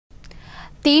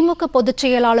திமுக பொதுச்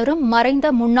செயலாளரும் மறைந்த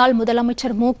முன்னாள்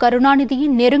முதலமைச்சர் மு.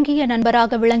 கருணாநிதியின் நெருங்கிய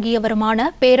நண்பராக விளங்கியவருமான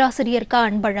பேராசிரியர் க.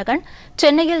 அன்பழகன்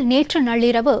சென்னையில் நேற்று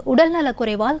நள்ளிரவு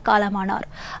உடல்நலக்குறைவால் காலமானார்.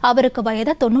 அவருக்கு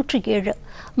வயது 97.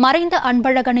 மறைந்த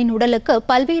அன்பழகனின் உடலுக்கு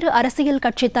பல்வேறு அரசியல்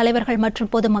கட்சித் தலைவர்கள்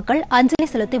மற்றும் பொதுமக்கள் அஞ்சலி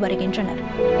செலுத்தி வருகின்றனர்.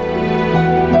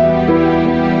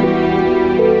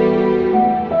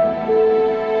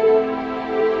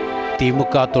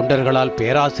 திமுக தொண்டர்களால்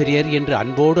பேராசிரியர் என்று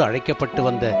அன்போடு அழைக்கப்பட்டு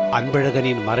வந்த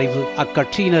அன்பழகனின் மறைவு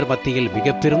அக்கட்சியினர் மத்தியில்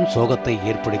மிக பெரும் சோகத்தை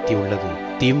ஏற்படுத்தியுள்ளது.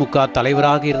 திமுக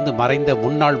தலைவராக இருந்து மறைந்த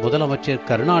முன்னாள் முதலமைச்சர்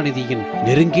கருணாநிதியின்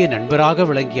நெருங்கிய நண்பராக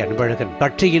விளங்கிய அன்பழகன்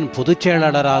கட்சியின் பொதுச்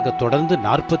செயலாளராக தொடர்ந்து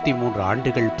 43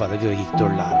 ஆண்டுகள் பதவி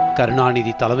வகித்துள்ளார்.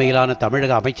 கருணாநிதி தலைமையிலான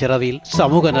தமிழக அமைச்சரவையில்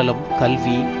சமூக நலம்,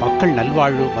 கல்வி, மக்கள்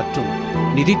நல்வாழ்வு மற்றும்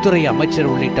நிதித்துறை அமைச்சர்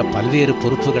உள்ளிட்ட பல்வேறு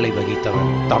பொறுப்புகளை வகித்தவர்.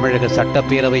 தமிழக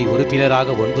சட்டப்பேரவை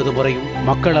உறுப்பினராக 9 முறையும்,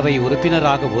 மக்களவை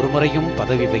உறுப்பினராக 1 முறையும்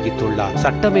பதவி வகித்துள்ளார்.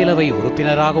 சட்டமேலவை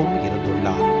உறுப்பினராகவும்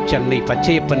இருந்துள்ளார். சென்னை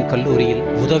பச்சையப்பன் கல்லூரியில்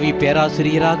உதவி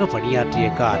பேராசிரியராக பணியாற்றிய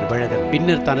க. அன்பழகன்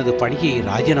பின்னர் தனது பணியை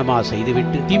ராஜினாமா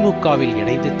செய்துவிட்டு திமுகவில்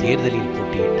இணைந்து தேர்தலில்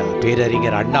போட்டியிட்டார்.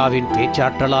 பேரறிஞர் அண்ணாவின்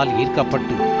பேச்சாற்றலால்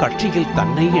ஈர்க்கப்பட்டு கட்சியில்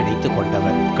தன்னை இணைத்துக்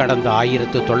கொண்டவர். கடந்த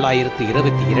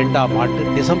 1922ஆம் ஆண்டு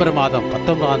டிசம்பர் மாதம்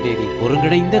 19ஆம் தேதி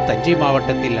ஒருங்கிணைந்த தஞ்சை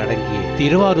மாவட்டத்தில் அடங்கிய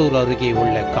திருவாரூர் அருகே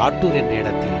உள்ள காட்டூர் என்ற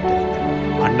இடத்தில்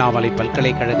அண்ணாமலை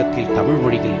பல்கலைக்கழகத்தில் தமிழ்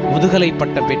மொழியில் முதுகலை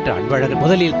பட்டம் பெற்ற அன்பழகன்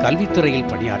முதலில் கல்வித்துறையில்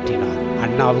பணியாற்றினார்.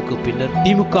 அண்ணாவுக்கு பின்னர்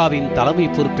திமுகவின் தலைமை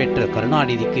பொறுப்பேற்ற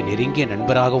கருணாநிதிக்கு நெருங்கிய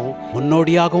நண்பராகவும்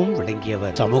முன்னோடியாகவும்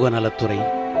விளங்கியவர். சமூக நலத்துறை,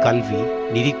 கல்வி,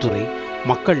 நிதித்துறை,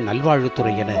 மக்கள்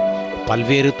நல்வாழ்வுத்துறை என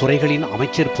பல்வேறு துறைகளின்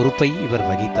அமைச்சர் பொறுப்பை இவர்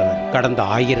வகித்தவர். கடந்த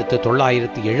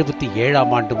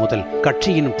 1977ஆம் ஆண்டு முதல்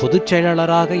கட்சியின் பொதுச்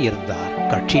செயலாளராக இருந்தார்.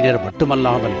 கட்சியினர்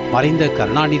மட்டுமல்லாமல் மறைந்த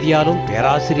கருணாநிதியாலும்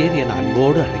பேராசிரியர் என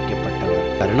அன்போடு அழைக்கப்பட்டார்.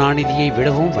 கருணாநிதியை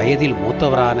விடவும் வயதில்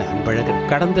மூத்தவரான அன்பழகன்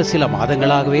கடந்த சில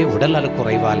மாதங்களாகவே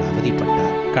உடல்நலக்குறைவால் அவதிப்பட்டார்.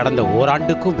 கடந்த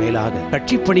ஓராண்டுக்கும் மேலாக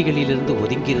கட்சிப் பணிகளிலிருந்து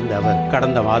ஒதுங்கியிருந்த அவர்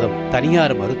கடந்த மாதம்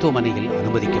தனியார் மருத்துவமனையில்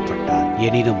அனுமதிக்கப்பட்டார்.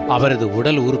 எனினும் அவரது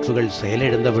உடல் உறுப்புகள்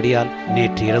செயலிழந்தபடியால்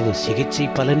நேற்று இரவு சிகிச்சை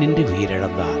பலனின்றி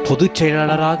உயிரிழந்தார். பொதுச்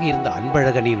செயலாளராக இருந்த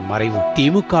அன்பழகனின் மறைவு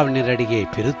திமுகவினரிடையே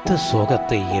பெருத்த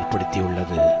சோகத்தை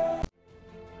ஏற்படுத்தியுள்ளது.